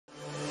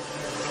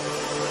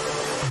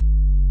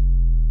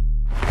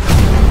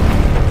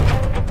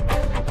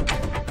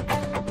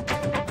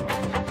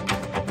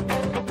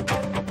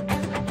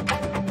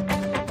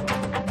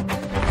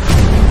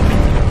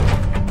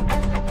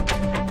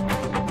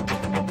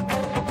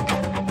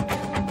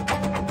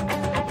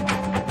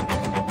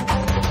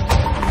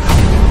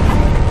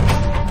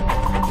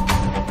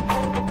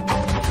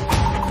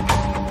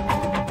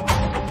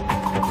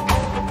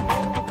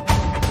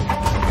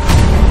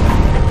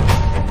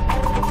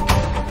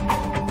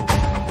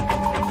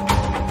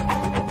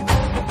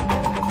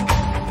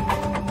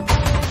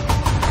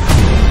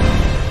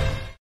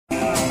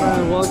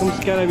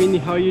Skydive Indy.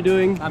 How are you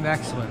doing? I'm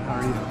excellent. How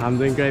are you? I'm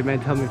doing great, man.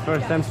 Tell me,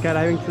 first time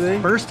skydiving today?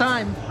 First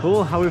time.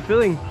 Cool. How are you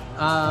feeling?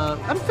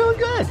 I'm feeling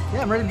good.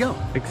 Yeah, I'm ready to go.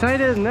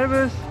 Excited?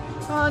 Nervous?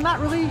 Not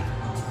really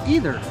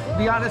either. To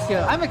be honest,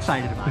 yeah, I'm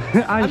excited about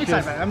it. I'm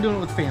excited about it. I'm doing it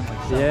with family.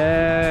 So.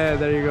 Yeah,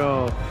 there you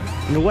go.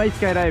 And why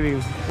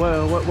skydiving?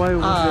 Well,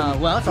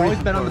 it's always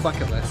been on the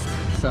bucket list.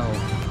 So,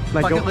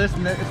 like bucket list,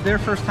 and it's their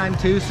first time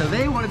too, so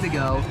they wanted to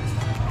go.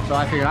 So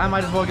I figured I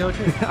might as well go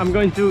too. I'm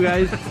going too,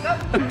 guys.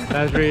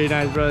 That's really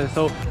nice, brother.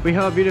 So we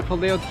have a beautiful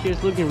day out here.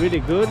 It's looking really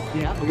good.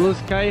 Yeah. Blue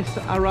skies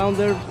around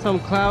there, some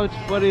clouds.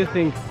 What do you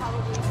think?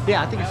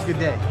 Yeah, I think it's a good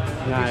day.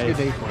 Nice. It's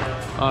a good day for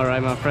it. All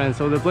right, my friend.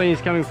 So the plane is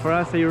coming for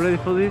us. Are you ready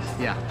for this?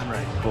 Yeah, I'm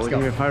ready. Cool. Give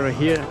me a fire right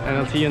here, and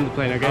I'll see you in the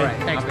plane. Okay? All right.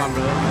 Thanks, man.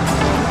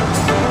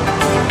 Brother.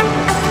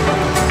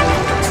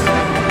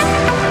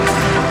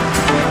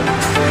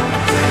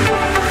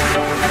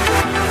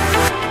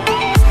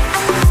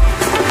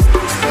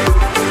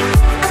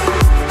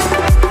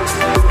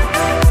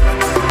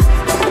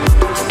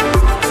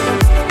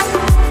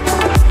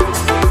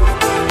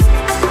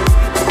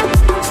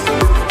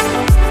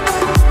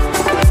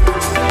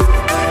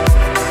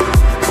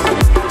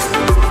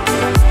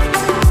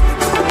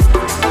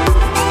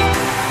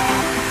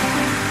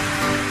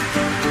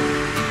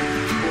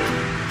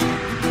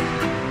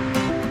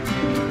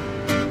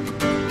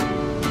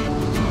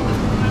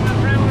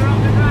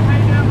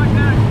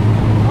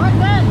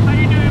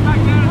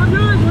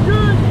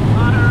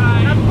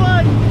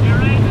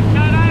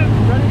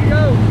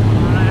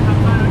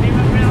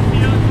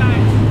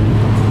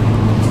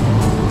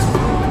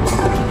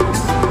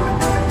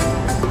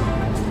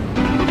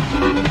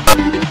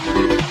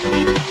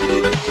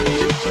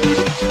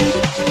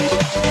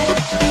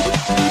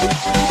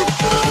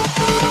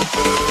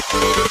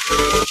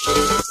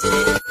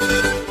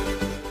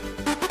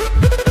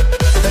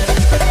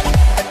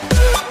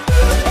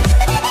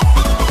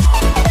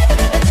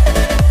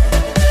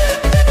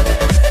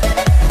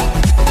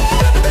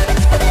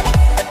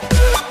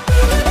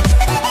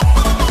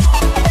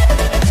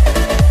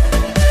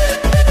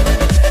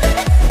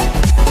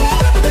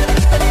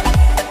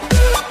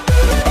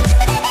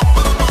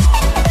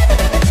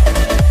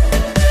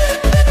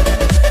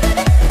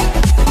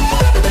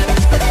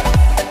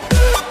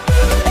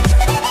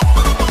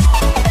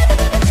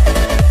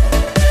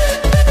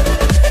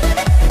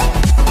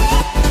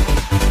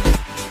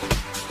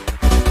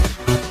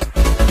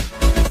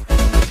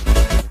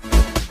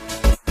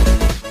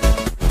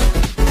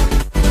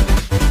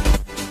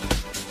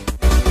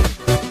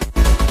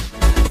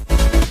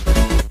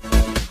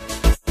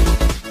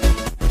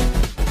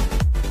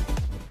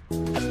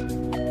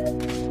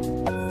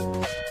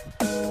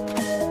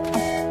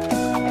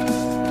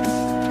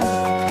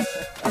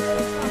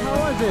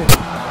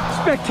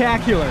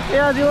 Spectacular.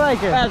 Yeah, do you like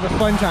it? That was a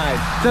fun time.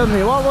 Tell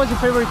me, what was your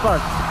favorite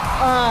part?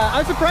 I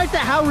was surprised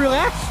at how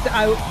relaxed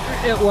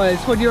it was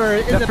when you were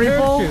in the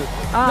parachute.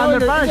 No,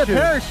 the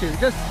parachute.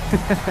 Just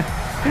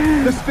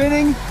the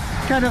spinning,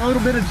 kind of a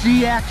little bit of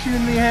G action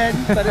in the head,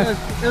 but it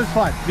was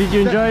fun. Did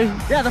you enjoy?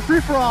 Yeah, the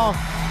free-for-all.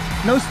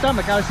 No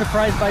stomach. I was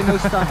surprised by no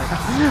stomach.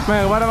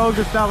 Man, what about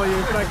Gustavo, your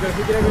instructor?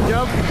 He did a good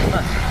job?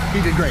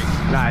 He did great.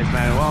 Nice,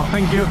 man. Well,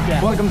 thank you.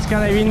 Yeah. Welcome to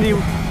Skydive Indy.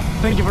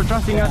 Thank you for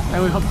trusting us,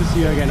 and we hope to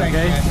see you again, Thanks,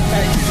 okay? man.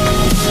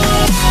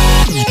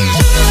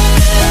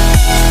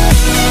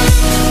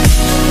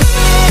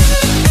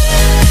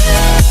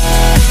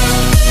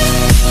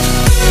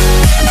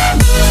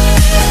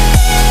 Thank you.